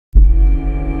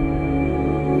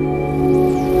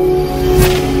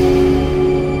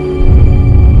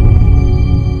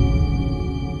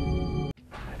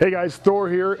Hey guys, Thor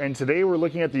here, and today we're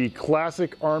looking at the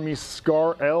Classic Army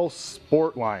Scar L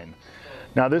Sportline.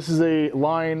 Now this is a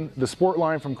line, the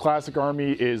Sportline from Classic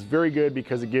Army is very good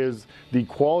because it gives the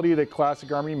quality that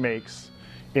Classic Army makes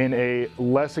in a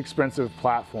less expensive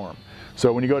platform.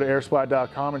 So when you go to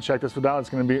AirSplat.com and check this one out, it's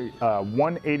going to be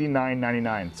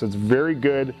 $189.99. So it's very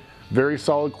good, very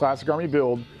solid Classic Army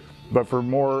build, but for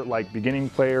more like beginning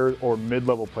players or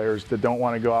mid-level players that don't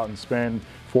want to go out and spend $400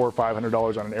 or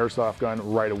 $500 on an airsoft gun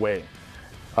right away.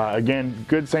 Again,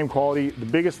 good, same quality. The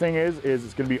biggest thing is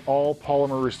it's going to be all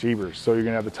polymer receivers. So you're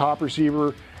going to have the top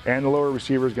receiver and the lower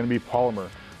receiver is going to be polymer.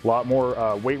 A lot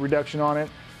more weight reduction on it.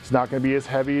 It's not going to be as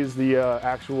heavy as the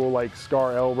actual like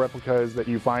Scar L replicas that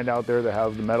you find out there that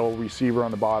have the metal receiver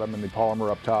on the bottom and the polymer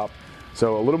up top.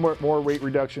 So a little more weight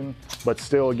reduction, but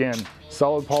still, again,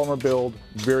 solid polymer build,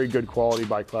 very good quality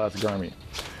by Classic Army.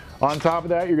 On top of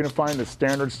that, you're going to find the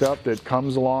standard stuff that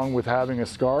comes along with having a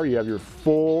Scar. You have your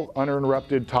full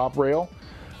uninterrupted top rail.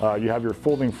 You have your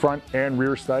folding front and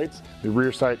rear sights. The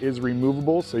rear sight is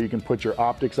removable, so you can put your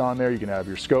optics on there. You can have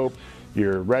your scope,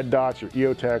 your red dots, your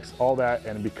EOTechs, all that.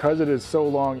 And because it is so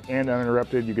long and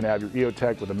uninterrupted, you can have your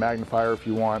EOTech with a magnifier if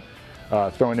you want,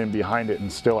 thrown in behind it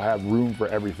and still have room for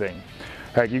everything.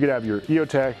 Heck, you could have your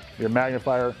EOTech, your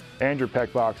magnifier, and your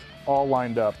PEC box all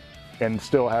lined up and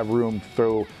still have room to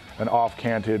throw an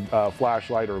off-canted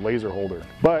flashlight or laser holder.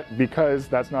 But because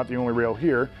that's not the only rail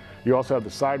here, you also have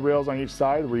the side rails on each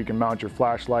side where you can mount your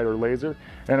flashlight or laser,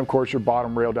 and of course your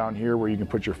bottom rail down here where you can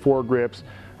put your foregrips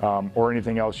or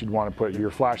anything else you'd want to put,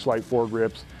 your flashlight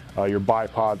foregrips, your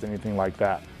bipods, anything like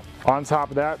that. On top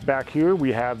of that, back here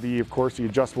we have of course the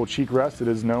adjustable cheek rest. It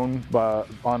is known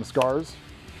on Scars,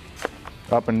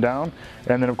 up and down,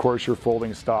 and then of course your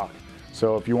folding stock.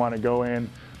 So if you want to go in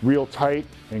real tight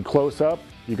and close up,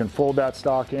 you can fold that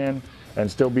stock in and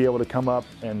still be able to come up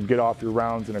and get off your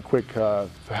rounds in a quick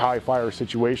high fire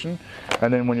situation.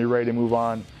 And then when you're ready to move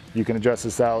on, you can adjust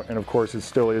this out, and of course it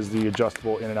still is the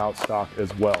adjustable in and out stock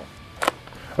as well.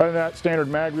 Other than that, standard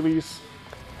mag release,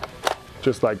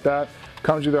 just like that.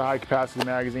 Comes with a high capacity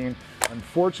magazine.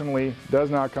 Unfortunately,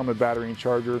 does not come with battery and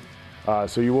charger,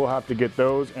 so you will have to get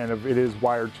those, and it is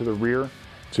wired to the rear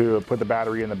to put the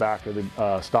battery in the back of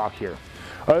the stock here.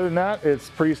 Other than that, it's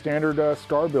pretty standard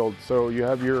Scar build. So you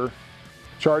have your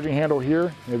charging handle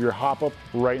here, you have your hop up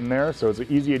right in there, so it's an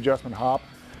easy adjustment hop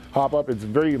up. It's a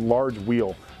very large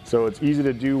wheel, so it's easy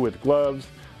to do with gloves.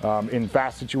 In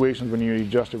fast situations when you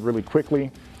adjust it really quickly,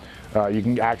 you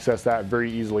can access that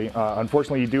very easily.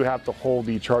 Unfortunately, you do have to hold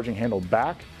the charging handle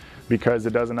back because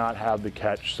it does not have the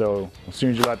catch, so as soon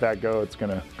as you let that go, it's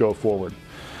going to go forward.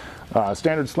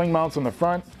 Standard sling mounts on the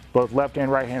front, both left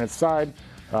and right-handed side.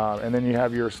 And then you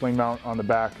have your sling mount on the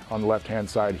back on the left-hand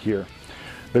side here.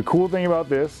 The cool thing about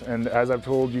this, and as I've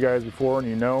told you guys before, and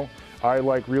you know, I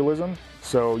like realism,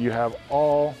 so you have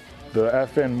all the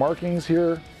FN markings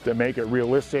here that make it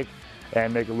realistic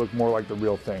and make it look more like the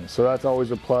real thing. So that's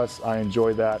always a plus. I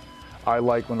enjoy that. I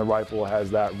like when the rifle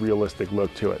has that realistic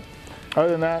look to it. Other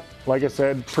than that, like I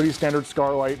said, pretty standard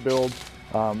Scarlight build.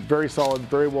 Very solid,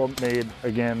 very well made.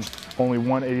 Again, only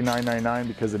 $189.99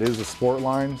 because it is a sport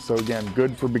line. So again,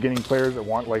 good for beginning players that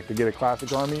want to get a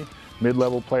Classic Army,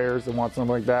 mid-level players that want something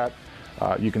like that.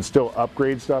 You can still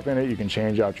upgrade stuff in it. You can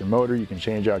change out your motor, you can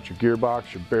change out your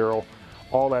gearbox, your barrel,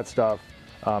 all that stuff.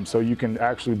 So you can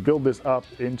actually build this up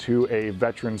into a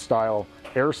veteran style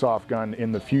airsoft gun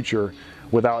in the future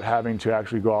without having to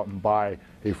actually go out and buy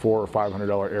a $400 or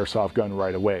 $500 airsoft gun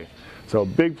right away. So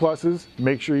big pluses.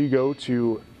 Make sure you go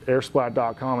to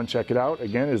airsplat.com and check it out.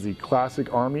 Again, is the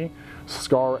Classic Army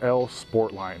Scar L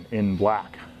Sportline in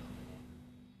black.